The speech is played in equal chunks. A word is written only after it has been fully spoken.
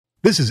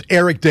This is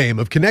Eric Dame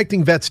of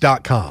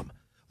ConnectingVets.com.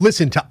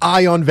 Listen to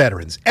Eye on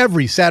Veterans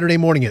every Saturday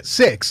morning at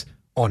 6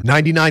 on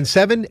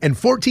 99.7 and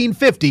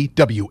 1450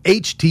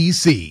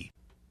 WHTC.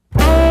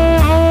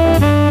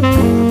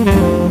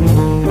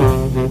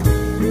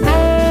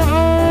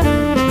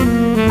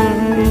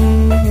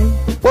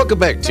 Welcome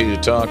back to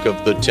Talk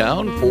of the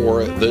Town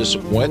for this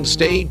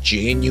Wednesday,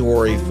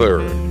 January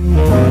 3rd.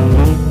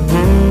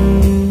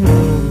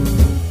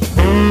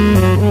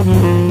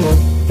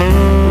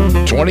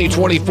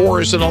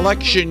 2024 is an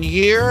election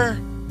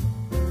year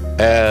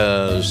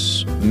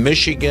as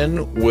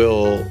Michigan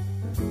will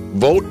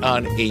vote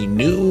on a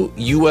new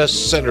U.S.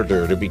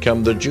 senator to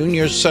become the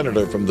junior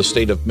senator from the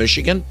state of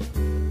Michigan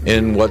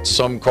in what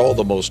some call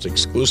the most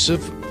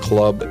exclusive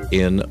club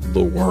in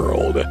the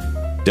world.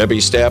 Debbie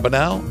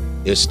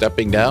Stabenow is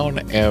stepping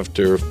down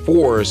after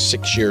 4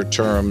 6-year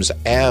terms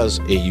as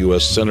a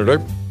U.S. senator,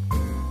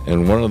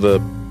 and one of the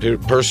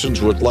persons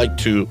who would like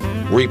to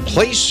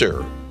replace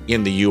her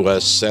in the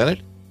U.S.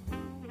 Senate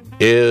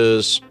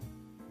is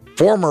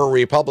former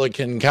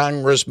Republican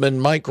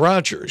Congressman Mike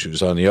Rogers,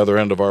 who's on the other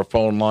end of our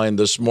phone line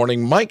this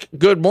morning. Mike,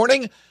 good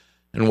morning,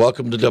 and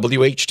welcome to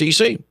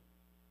WHTC.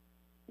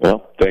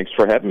 Well, thanks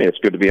for having me. It's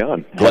good to be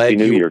on. Happy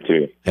New Year to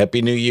you.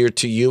 Happy New Year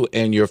to you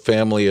and your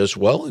family as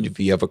well. And if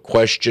you have a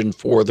question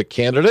for the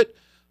candidate,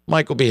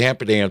 Mike will be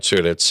happy to answer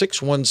it at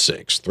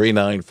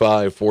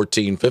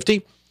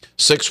 616-395-1450,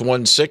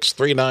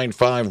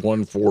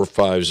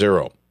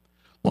 616-395-1450.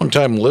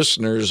 Longtime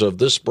listeners of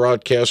this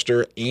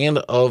broadcaster and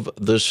of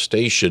this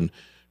station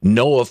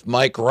know of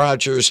Mike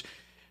Rogers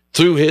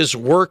through his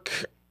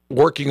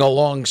working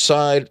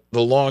alongside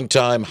the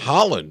longtime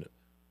Holland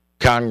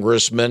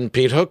Congressman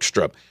Pete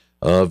Hoekstra.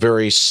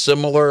 Very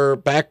similar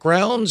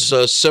backgrounds,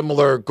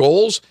 similar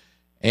goals,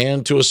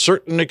 and to a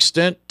certain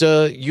extent,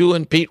 you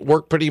and Pete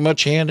worked pretty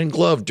much hand in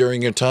glove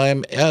during your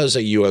time as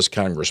a U.S.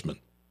 Congressman.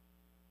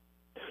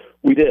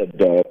 We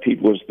did. Pete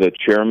was the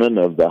chairman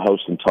of the House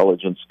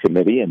Intelligence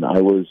Committee, and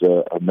I was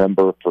a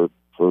member for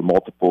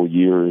multiple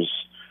years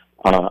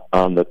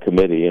on the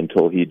committee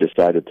until he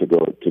decided to go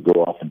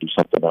off and do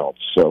something else.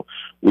 So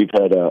we've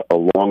had a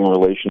long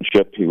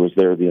relationship. He was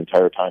there the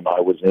entire time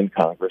I was in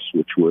Congress,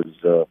 which was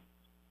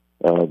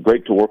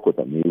great to work with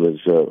him. He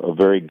was a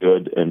very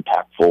good,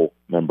 impactful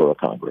member of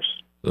Congress.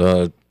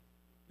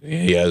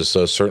 He has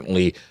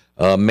certainly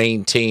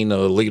maintained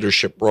a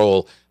leadership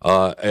role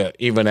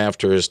even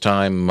after his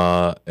time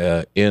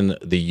in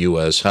the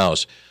U.S.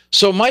 House.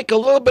 So, Mike, a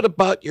little bit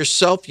about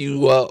yourself.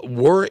 You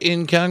were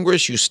in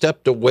Congress. You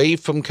stepped away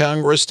from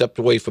Congress, stepped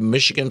away from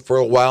Michigan for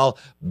a while,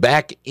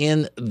 back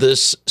in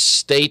this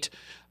state.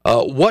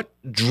 What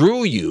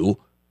drew you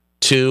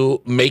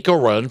to make a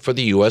run for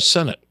the U.S.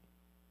 Senate?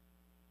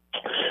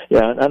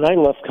 Yeah, and I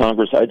left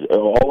Congress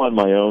all on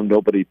my own.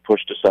 Nobody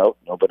pushed us out.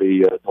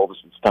 Nobody told us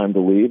it's time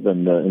to leave,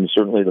 and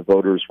certainly the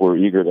voters were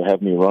eager to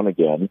have me run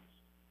again.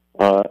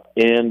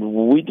 And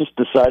we just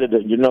decided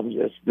that,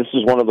 this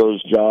is one of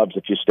those jobs,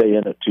 if you stay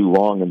in it too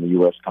long in the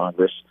U.S.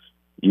 Congress,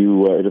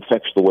 it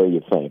affects the way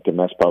you think, and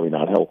that's probably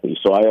not healthy.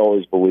 So I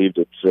always believed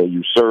it's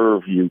you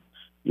serve, you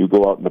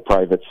go out in the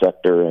private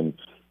sector, and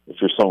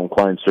if you're so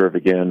inclined, serve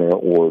again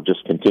or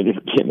just continue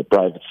to be in the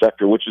private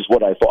sector, which is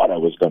what I thought I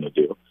was going to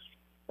do.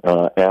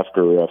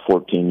 After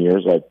 14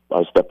 years, I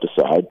stepped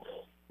aside.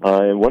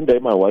 And one day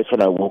my wife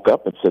and I woke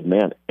up and said,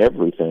 man,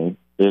 everything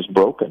is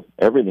broken.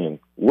 Everything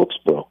looks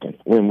broken.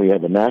 When we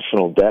have a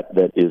national debt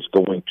that is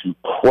going to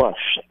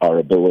crush our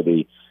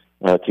ability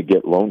to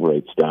get loan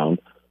rates down,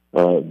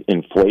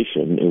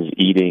 inflation is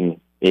eating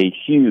a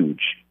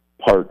huge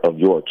part of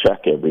your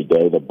check every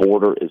day. The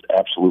border is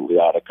absolutely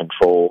out of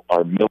control.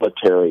 Our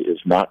military is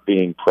not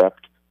being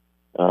prepped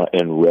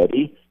and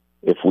ready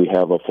if we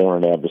have a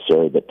foreign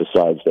adversary that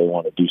decides they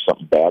want to do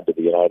something bad to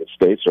the United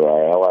States or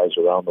our allies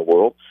around the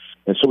world.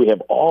 And so we have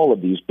all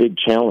of these big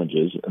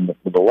challenges. And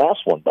the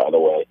last one, by the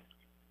way,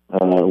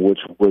 which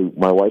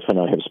my wife and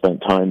I have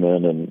spent time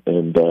in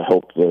and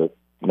helped the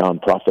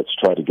nonprofits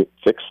try to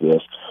fix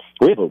this,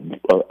 we have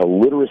a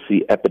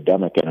literacy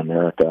epidemic in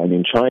America. I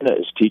mean, China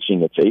is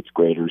teaching its 8th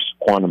graders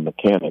quantum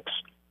mechanics.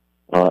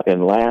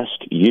 And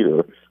last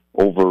year,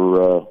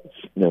 over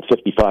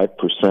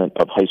 55%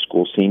 of high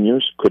school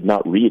seniors could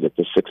not read at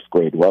the 6th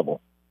grade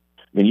level.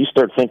 I mean, you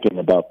start thinking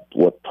about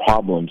what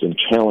problems and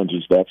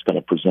challenges that's going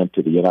to present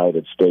to the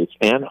United States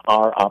and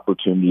our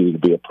opportunity to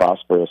be a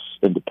prosperous,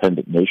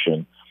 independent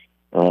nation.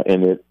 I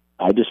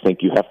just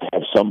think you have to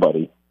have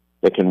somebody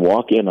that can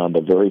walk in on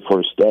the very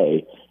first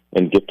day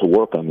and get to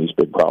work on these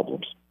big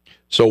problems.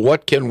 So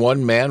what can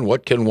one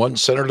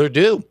senator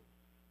do?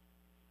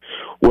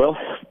 Well,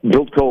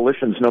 build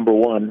coalitions, number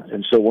one.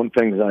 And so one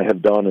thing that I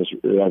have done is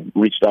I've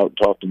reached out and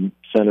talked to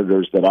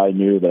senators that I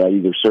knew that I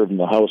either served in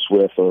the House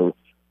with or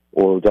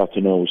got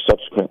to know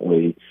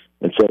subsequently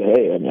and said,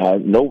 hey,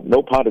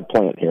 no potted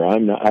plant here. I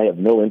have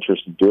no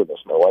interest in doing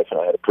this. My wife and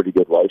I had a pretty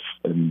good life,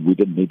 and we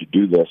didn't need to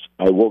do this.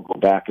 I will go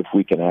back if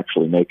we can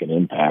actually make an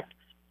impact.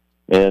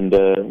 And,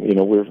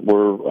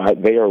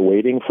 they are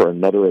waiting for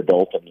another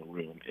adult in the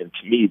room. And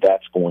to me,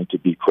 that's going to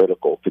be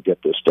critical to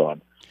get this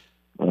done.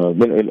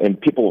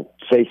 And people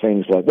say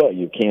things like, well,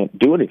 you can't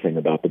do anything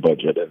about the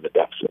budget and the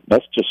deficit.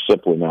 That's just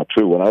simply not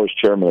true. When I was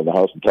chairman of the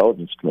House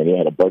Intelligence Committee, I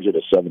had a budget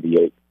of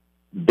 $78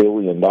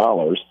 billion.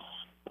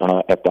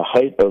 At the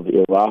height of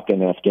Iraq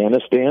and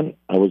Afghanistan,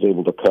 I was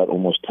able to cut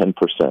almost 10%,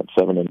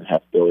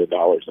 $7.5 billion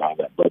out of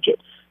that budget.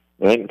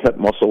 I didn't cut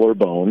muscle or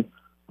bone,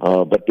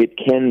 but it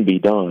can be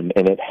done,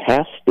 and it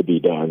has to be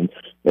done.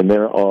 And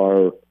there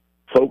are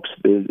folks,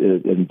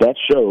 and that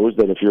shows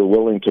that if you're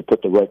willing to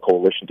put the right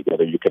coalition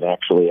together, you can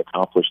actually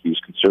accomplish these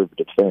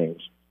conservative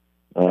things,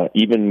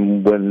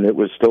 even when it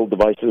was still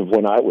divisive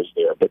when I was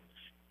there. But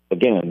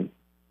again,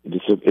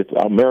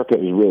 America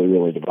is really,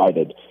 really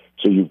divided.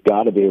 So you've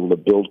got to be able to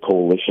build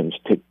coalitions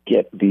to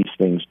get these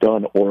things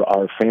done, or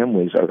our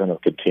families are going to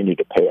continue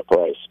to pay a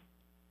price.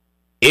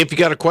 If you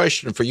got a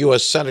question for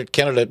U.S. Senate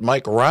candidate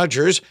Mike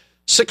Rogers,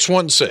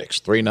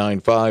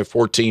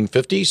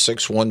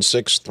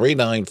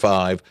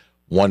 616-395-1450,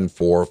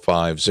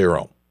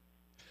 616-395-1450.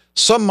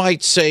 Some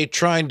might say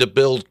trying to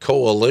build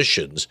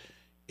coalitions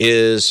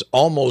is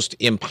almost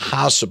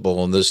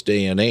impossible in this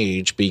day and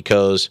age,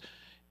 because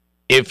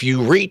if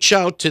you reach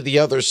out to the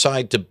other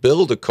side to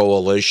build a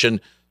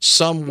coalition,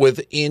 some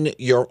within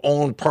your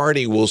own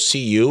party will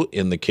see you,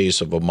 in the case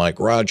of a Mike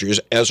Rogers,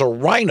 as a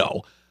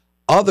rhino.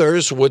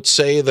 Others would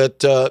say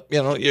that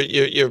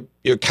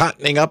you're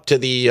cottoning up to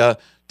the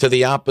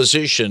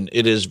opposition.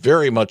 It is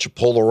very much a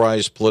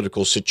polarized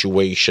political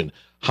situation.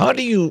 How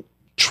do you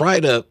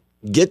try to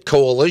get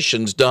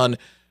coalitions done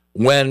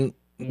when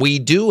we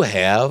do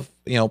have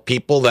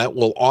people that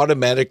will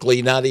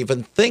automatically not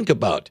even think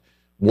about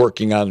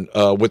working on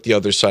with the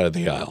other side of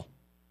the aisle?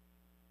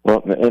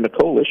 Well, and a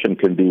coalition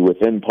can be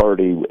within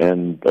party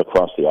and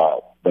across the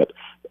aisle. But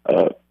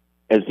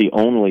as the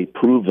only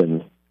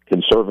proven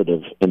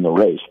conservative in the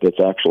race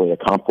that's actually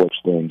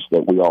accomplished things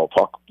that we all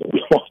want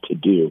to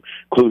do,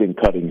 including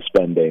cutting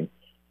spending,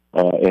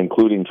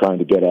 including trying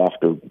to get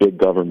after big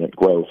government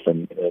growth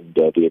and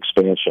the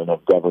expansion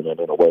of government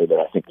in a way that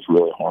I think is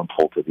really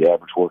harmful to the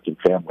average working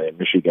family in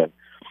Michigan.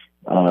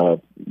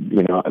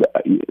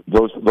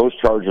 Those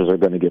charges are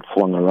going to get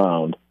flung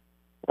around.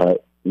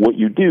 What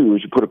you do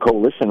is you put a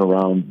coalition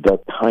around the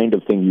kind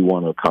of thing you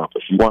want to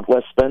accomplish. You want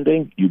less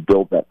spending, you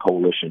build that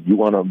coalition. You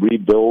want to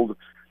rebuild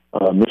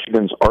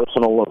Michigan's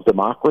arsenal of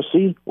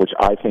democracy, which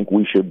I think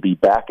we should be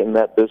back in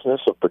that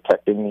business of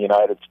protecting the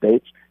United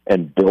States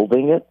and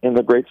building it in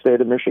the great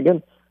state of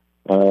Michigan.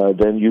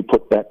 Then you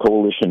put that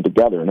coalition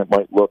together, and it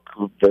might look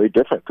very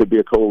different. It could be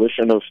a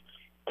coalition of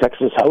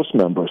Texas House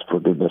members, for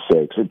goodness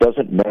sakes. It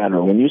doesn't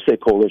matter. When you say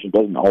coalition, it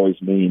doesn't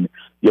always mean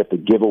you have to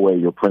give away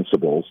your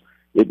principles.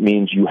 It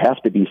means you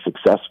have to be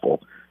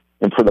successful.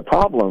 And for the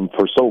problem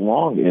for so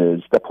long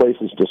is that place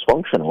is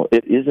dysfunctional.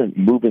 It isn't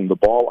moving the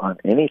ball on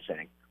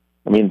anything.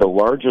 I mean, the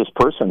loudest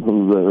person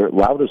who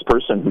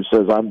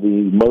says I'm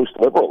the most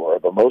liberal or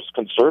the most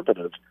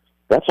conservative,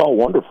 that's all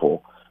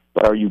wonderful.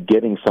 But are you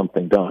getting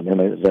something done? And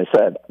as I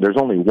said, there's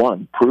only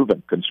one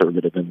proven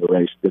conservative in the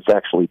race that's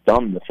actually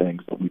done the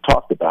things that we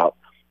talked about.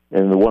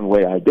 And the one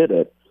way I did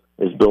it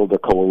is build a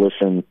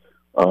coalition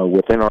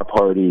within our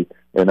party.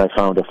 And I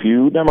found a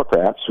few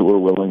Democrats who were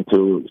willing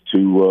to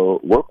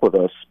work with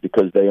us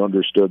because they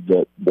understood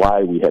that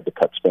why we had to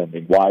cut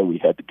spending, why we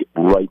had to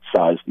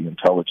right-size the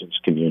intelligence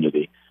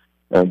community.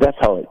 And that's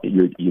how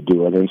you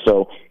do it. And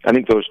so I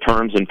think those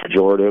terms and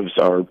pejoratives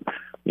are,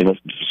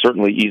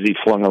 certainly easy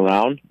flung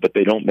around, but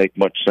they don't make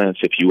much sense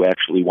if you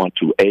actually want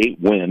to, A,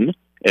 win,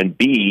 and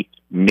B,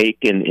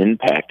 make an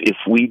impact. If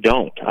we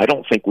don't, I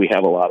don't think we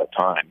have a lot of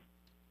time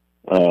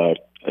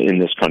in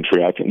this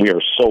country. I think we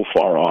are so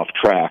far off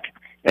track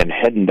and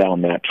heading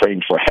down that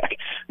train track.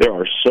 There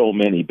are so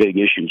many big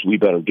issues we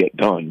better get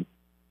done.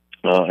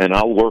 And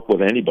I'll work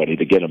with anybody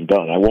to get them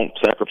done. I won't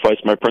sacrifice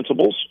my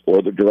principles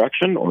or the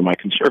direction or my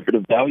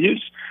conservative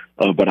values,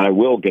 but I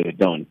will get it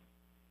done.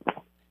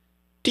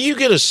 Do you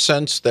get a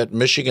sense that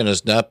Michigan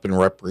has not been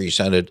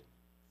represented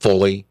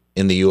fully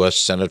in the U.S.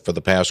 Senate for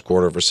the past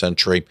quarter of a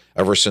century,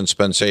 ever since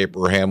Spence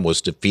Abraham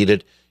was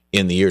defeated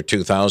in the year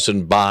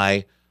 2000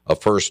 by a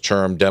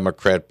first-term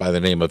Democrat by the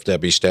name of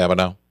Debbie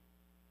Stabenow?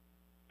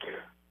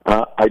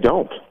 I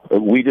don't.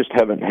 We just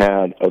haven't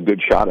had a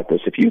good shot at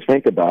this. If you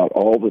think about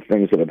all the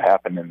things that have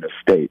happened in this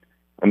state,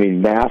 I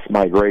mean, mass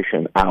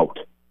migration out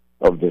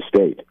of the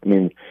state. I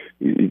mean,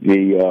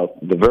 the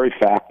very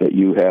fact that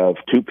you have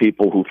two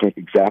people who think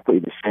exactly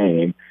the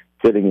same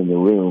sitting in the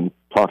room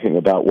talking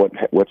about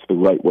what's the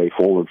right way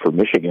forward for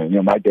Michigan.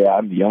 My dad,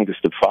 I'm the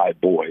youngest of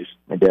five boys.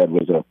 My dad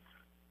was a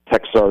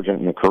tech sergeant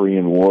in the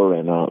Korean War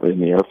and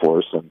in the Air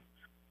Force, and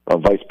a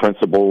vice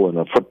principal and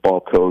a football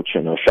coach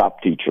and a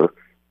shop teacher.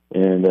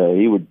 And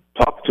he would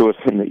talk to us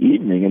in the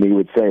evening, and he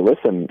would say,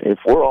 listen, if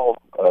we're all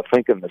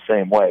thinking the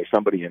same way,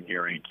 somebody in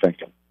here ain't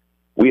thinking.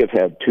 We have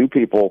had two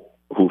people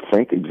who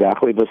think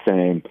exactly the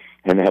same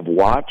and have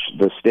watched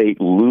the state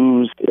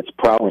lose its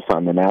prowess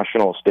on the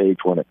national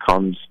stage when it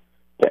comes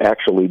to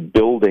actually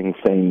building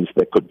things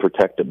that could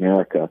protect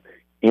America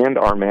and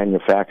our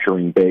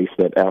manufacturing base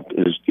that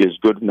is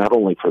good not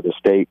only for the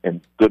state and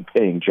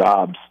good-paying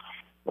jobs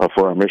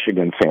for our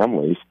Michigan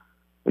families,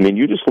 I mean,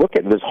 you just look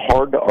at it, it's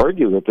hard to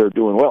argue that they're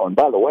doing well. And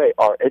by the way,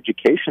 our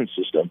education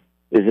system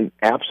is an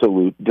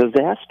absolute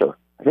disaster.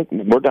 I think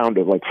we're down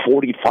to like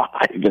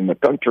 45 in the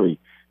country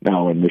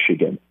now in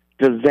Michigan.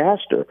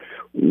 Disaster.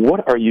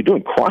 What are you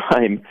doing?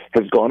 Crime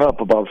has gone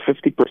up about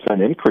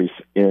 50% increase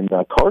in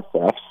car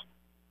thefts.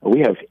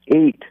 We have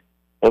 8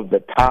 of the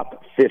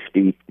top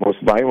 50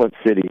 most violent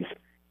cities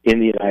in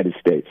the United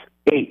States.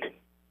 8.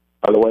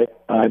 By the way,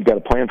 I've got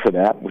a plan for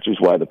that, which is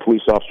why the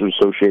Police Officers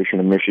Association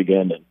of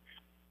Michigan and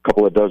a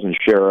couple of dozen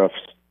sheriffs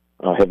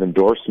have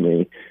endorsed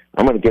me.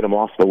 I'm going to get them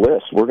off the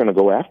list. We're going to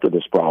go after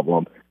this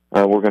problem.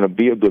 We're going to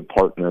be a good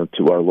partner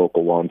to our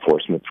local law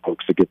enforcement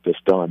folks to get this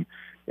done.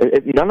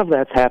 None of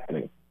that's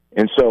happening.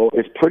 And so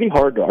it's pretty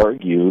hard to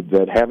argue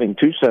that having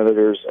 2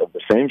 senators of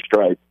the same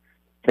stripe,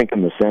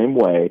 thinking the same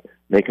way,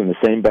 making the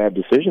same bad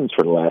decisions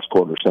for the last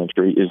quarter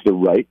century is the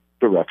right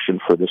direction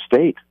for the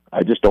state.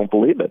 I just don't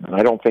believe it. And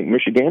I don't think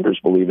Michiganders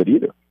believe it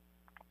either.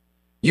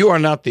 You are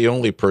not the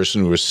only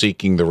person who is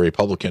seeking the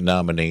Republican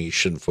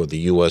nomination for the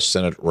U.S.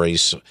 Senate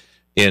race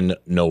in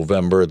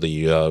November,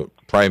 the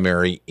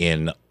primary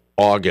in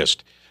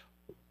August.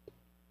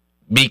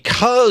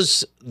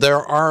 Because there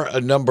are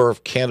a number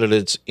of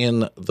candidates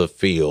in the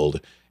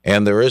field,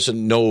 and there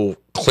isn't no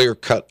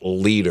clear-cut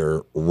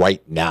leader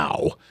right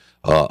now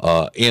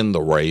in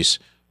the race,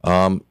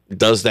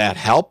 does that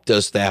help?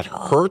 Does that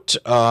hurt?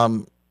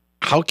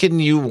 How can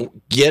you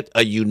get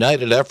a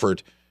united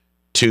effort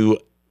to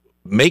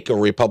make a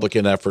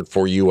Republican effort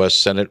for U.S.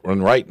 Senate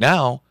when right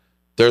now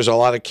there's a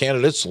lot of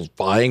candidates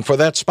vying for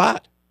that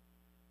spot?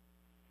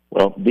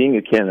 Well, being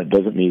a candidate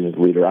doesn't mean as a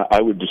leader. I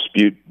would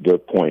dispute the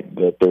point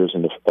that there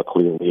isn't a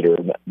clear leader,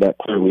 and that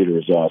clear leader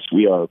is us.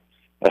 We are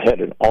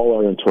ahead in all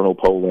our internal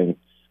polling.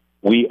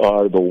 We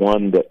are the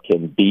one that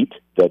can beat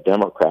the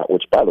Democrat,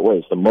 which, by the way,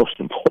 is the most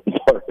important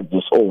part of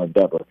this whole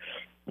endeavor.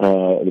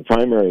 The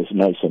primary is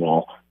nice and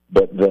all,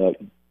 but the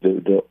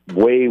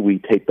way we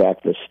take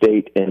back the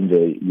state and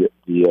the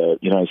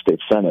United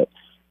States Senate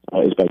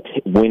is by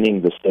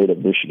winning the state of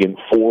Michigan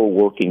for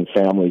working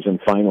families and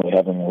finally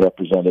having a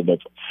representative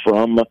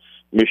from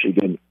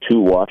Michigan to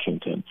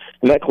Washington.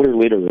 And that clear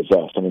leader is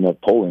us. I mean,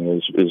 that polling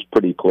is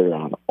pretty clear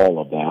on all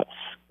of that.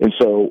 And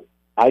so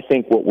I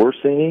think what we're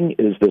seeing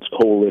is this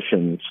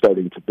coalition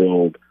starting to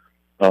build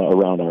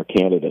around our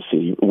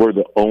candidacy. We're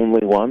the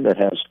only one that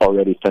has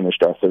already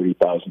finished our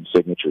 30,000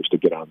 signatures to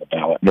get on the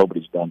ballot.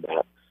 Nobody's done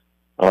that.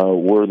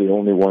 We're the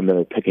only one that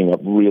are picking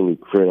up really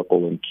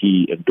critical and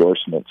key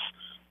endorsements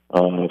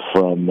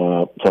from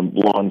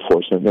law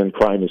enforcement. Then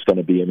crime is going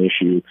to be an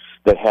issue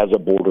that has a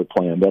border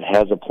plan, that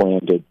has a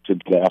plan to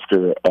get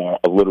after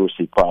a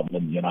literacy problem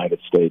in the United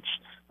States,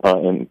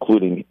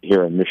 including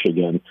here in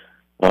Michigan,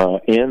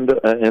 and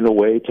a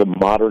way to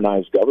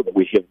modernize government.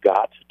 We have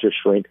got to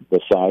shrink the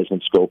size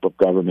and scope of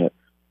government,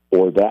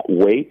 or that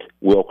weight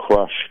will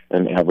crush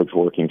an average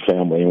working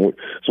family. And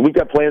so we've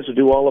got plans to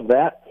do all of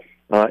that,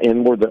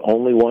 and we're the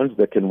only ones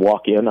that can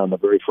walk in on the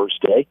very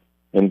first day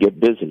and get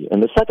busy.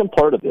 And the second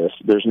part of this,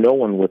 there's no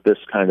one with this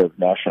kind of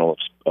national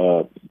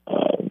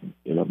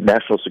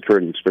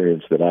security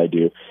experience that I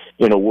do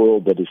in a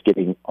world that is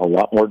getting a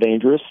lot more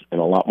dangerous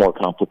and a lot more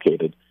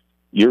complicated.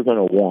 You're going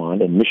to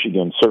want, and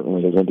Michigan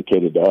certainly has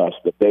indicated to us,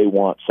 that they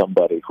want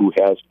somebody who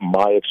has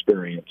my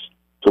experience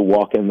to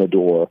walk in the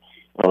door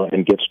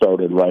and get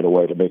started right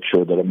away to make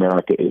sure that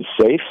America is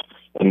safe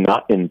and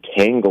not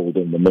entangled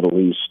in the Middle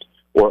East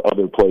or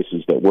other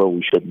places where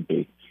we shouldn't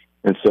be.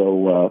 And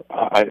so,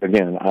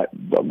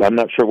 I'm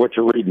not sure what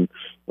you're reading,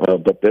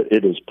 but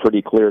it is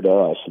pretty clear to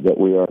us that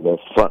we are the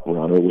front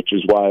runner, which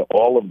is why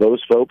all of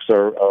those folks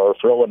are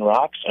throwing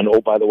rocks. And, oh,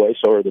 by the way,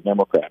 so are the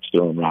Democrats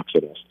throwing rocks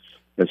at us.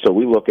 And so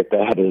we look at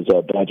that as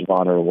a badge of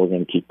honor, and we're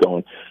going to keep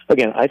going.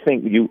 Again, I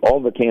think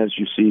all the candidates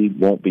you see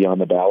won't be on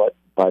the ballot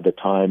by the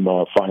time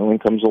filing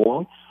comes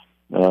along.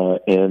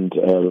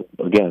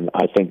 Again,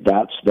 I think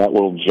that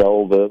will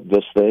gel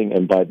this thing,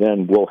 and by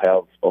then we'll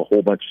have a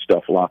whole bunch of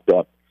stuff locked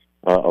up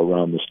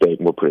around the state,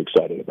 and we're pretty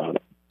excited about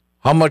it.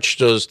 How much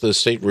does the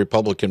state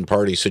Republican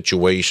Party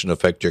situation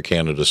affect your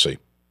candidacy?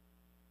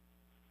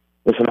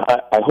 Listen,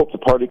 I hope the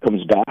party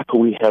comes back.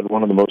 We had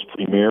one of the most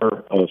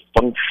premier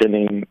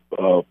functioning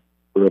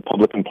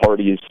Republican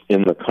parties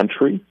in the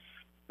country.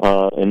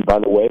 And by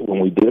the way,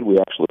 when we did, we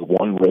actually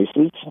won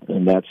races,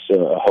 and that's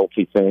a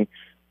healthy thing.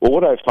 Well,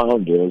 what I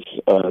found is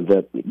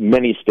that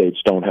many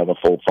states don't have a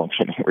full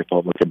functioning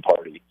Republican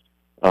Party.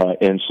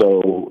 And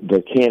so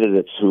the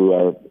candidates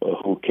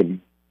who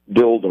can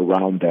build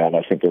around that,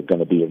 I think, are going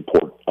to be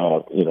important.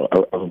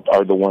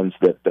 Are the ones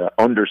that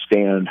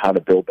understand how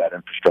to build that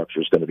infrastructure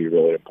is going to be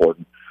really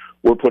important.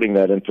 We're putting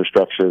that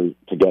infrastructure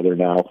together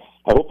now.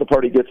 I hope the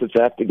party gets its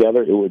act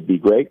together. It would be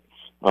great,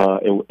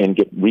 and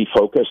get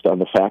refocused on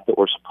the fact that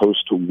we're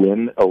supposed to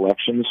win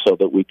elections so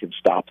that we can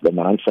stop the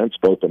nonsense,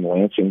 both in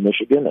Lansing,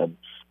 Michigan,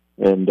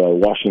 and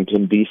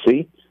Washington,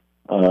 D.C.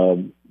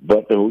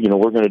 But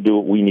we're going to do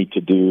what we need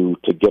to do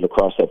to get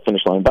across that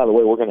finish line. By the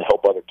way, we're going to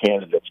help other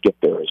candidates get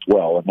there as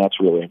well, and that's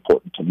really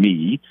important to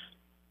me.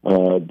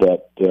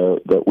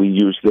 That we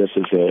use this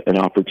as an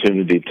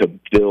opportunity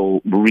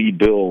to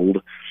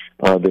rebuild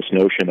this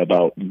notion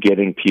about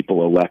getting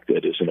people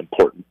elected is an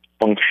important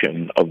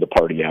function of the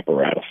party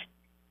apparatus.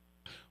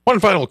 One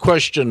final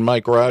question,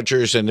 Mike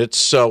Rogers, and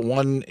it's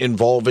one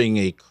involving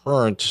a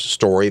current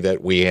story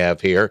that we have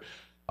here.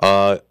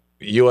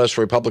 U.S.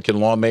 Republican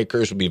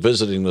lawmakers will be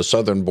visiting the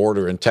southern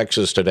border in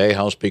Texas today.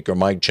 House Speaker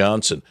Mike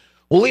Johnson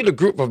will lead a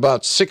group of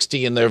about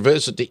 60 in their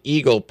visit to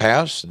Eagle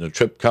Pass. And the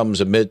trip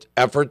comes amid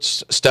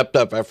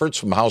stepped-up efforts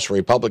from House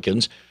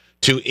Republicans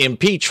to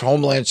impeach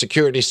Homeland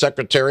Security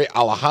Secretary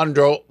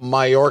Alejandro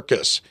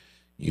Mayorkas.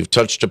 You've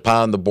touched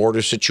upon the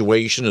border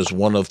situation as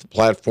one of the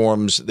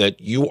platforms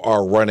that you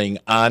are running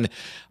on.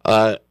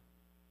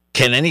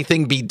 Can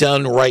anything be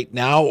done right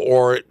now,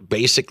 or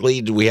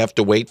basically do we have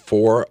to wait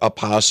for a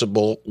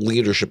possible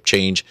leadership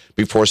change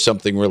before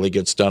something really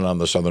gets done on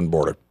the southern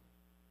border?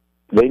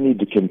 They need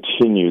to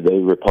continue, the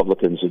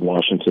Republicans in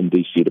Washington,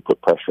 D.C., to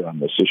put pressure on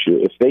this issue.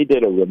 If they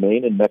did a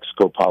remain in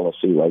Mexico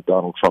policy like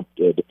Donald Trump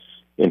did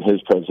in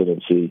his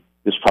presidency,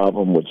 this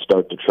problem would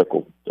start to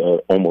trickle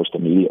almost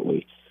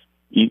immediately.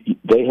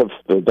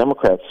 The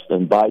Democrats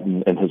and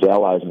Biden and his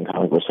allies in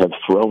Congress have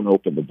thrown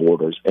open the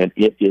borders, and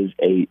it is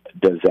a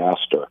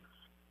disaster.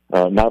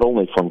 Not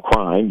only from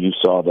crime, you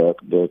saw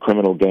the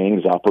criminal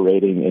gangs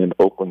operating in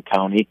Oakland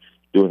County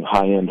doing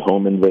high-end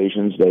home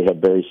invasions. They have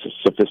very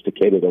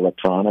sophisticated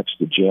electronics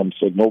to jam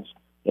signals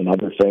and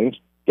other things.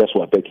 Guess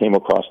what? They came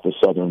across the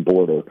southern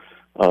border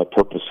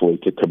purposely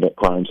to commit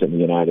crimes in the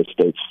United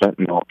States.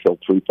 Fentanyl killed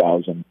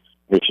 3,000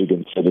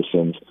 Michigan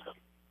citizens.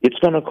 It's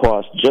going to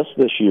cost just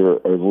this year,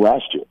 or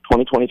last year,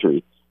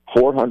 2023,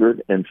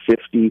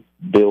 $450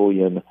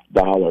 billion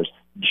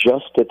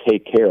just to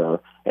take care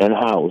and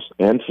house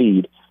and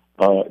feed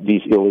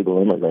these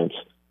illegal immigrants.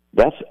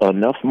 That's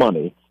enough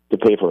money to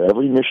pay for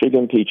every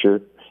Michigan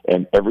teacher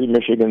and every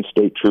Michigan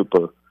state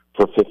trooper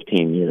for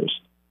 15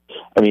 years.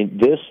 I mean,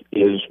 this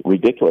is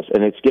ridiculous,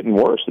 and it's getting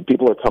worse. The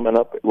people are coming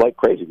up like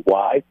crazy.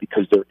 Why?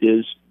 Because there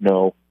is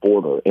no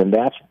border, and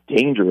that's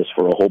dangerous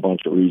for a whole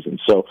bunch of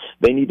reasons. So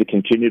they need to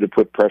continue to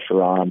put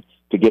pressure on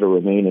to get a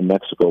remain in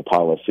Mexico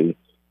policy.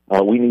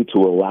 We need to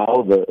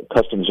allow the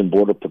Customs and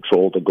Border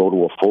Patrol to go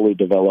to a fully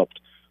developed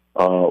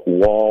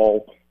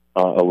wall,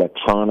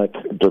 electronic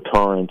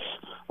deterrence,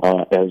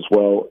 as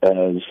well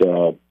as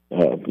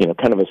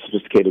kind of a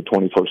sophisticated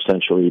 21st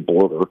century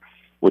border,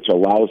 which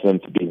allows them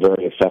to be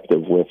very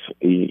effective with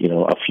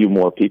a few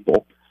more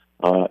people.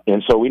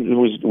 And so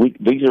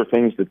these are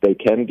things that they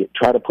can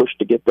try to push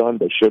to get done.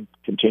 They should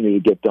continue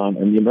to get done.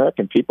 And the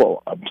American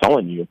people, I'm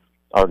telling you,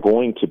 are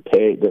going to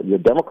pay. The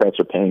Democrats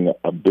are paying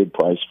a big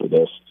price for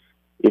this.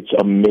 It's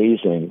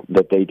amazing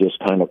that they just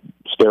kind of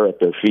stare at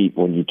their feet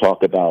when you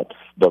talk about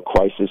the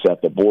crisis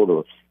at the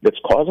border that's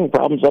causing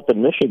problems up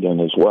in Michigan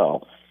as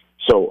well.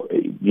 So,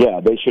 yeah,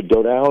 they should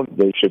go down.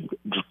 They should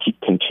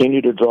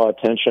continue to draw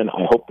attention.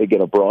 I hope they get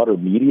a broader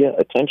media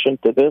attention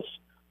to this.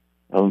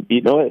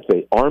 It's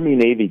the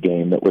Army-Navy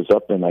game that was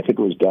up in, I think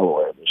it was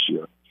Delaware this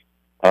year,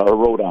 or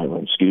Rhode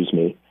Island, excuse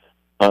me.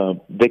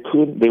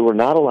 They were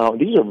not allowed.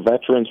 These are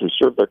veterans who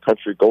served their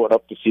country going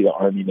up to see the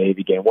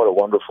Army-Navy game. What a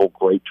wonderful,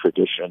 great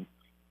tradition.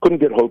 Couldn't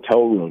get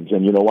hotel rooms.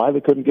 And you know why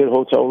they couldn't get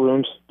hotel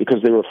rooms?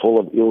 Because they were full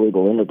of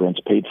illegal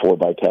immigrants paid for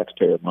by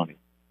taxpayer money.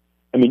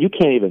 I mean, you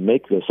can't even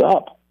make this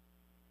up.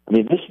 I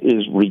mean, this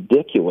is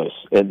ridiculous,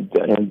 and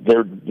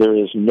there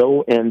is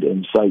no end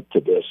in sight to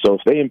this. So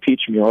if they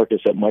impeach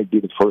Mayorkas, that might be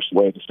the first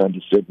way to send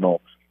a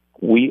signal.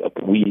 We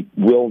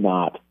will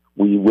not,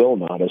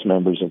 as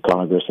members of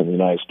Congress and the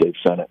United States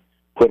Senate,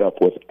 put up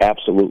with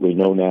absolutely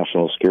no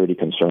national security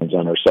concerns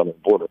on our southern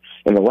border.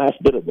 And the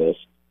last bit of this,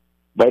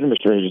 Biden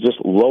administration just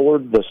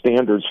lowered the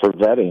standards for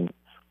vetting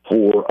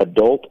for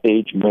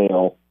adult-age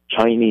male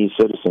Chinese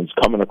citizens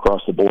coming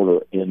across the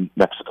border in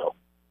Mexico.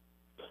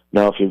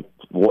 Now,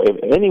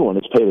 if anyone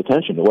has paid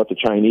attention to what the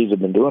Chinese have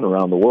been doing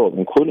around the world,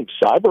 including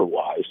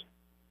cyber-wise,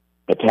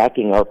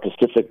 attacking our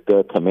Pacific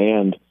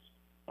Command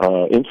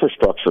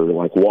infrastructure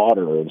like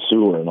water and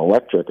sewer and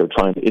electric, or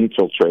trying to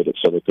infiltrate it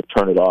so they could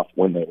turn it off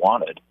when they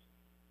wanted.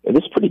 And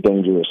it's pretty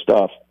dangerous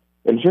stuff.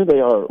 And here they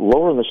are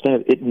lowering the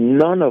standard.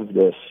 None of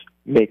this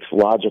makes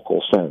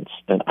logical sense.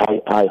 And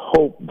I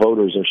hope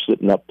voters are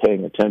sitting up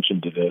paying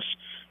attention to this,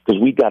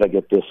 because we got to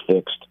get this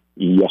fixed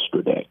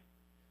yesterday.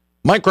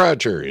 Mike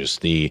Rogers,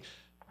 the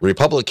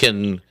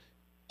Republican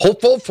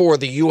hopeful for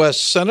the U.S.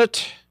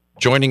 Senate,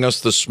 joining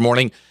us this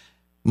morning.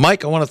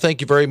 Mike, I want to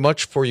thank you very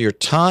much for your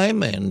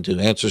time and to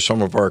answer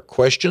some of our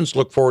questions.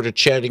 Look forward to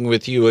chatting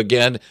with you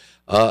again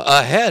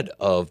ahead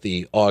of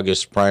the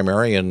August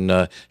primary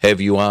and have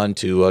you on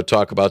to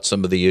talk about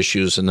some of the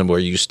issues and then where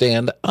you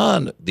stand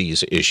on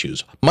these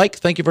issues. Mike,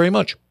 thank you very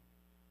much.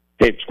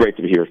 Hey, it's great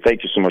to be here.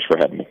 Thank you so much for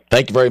having me.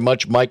 Thank you very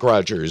much, Mike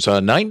Rogers,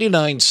 on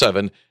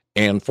 99.7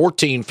 and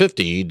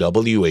 1450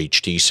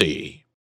 WHTC.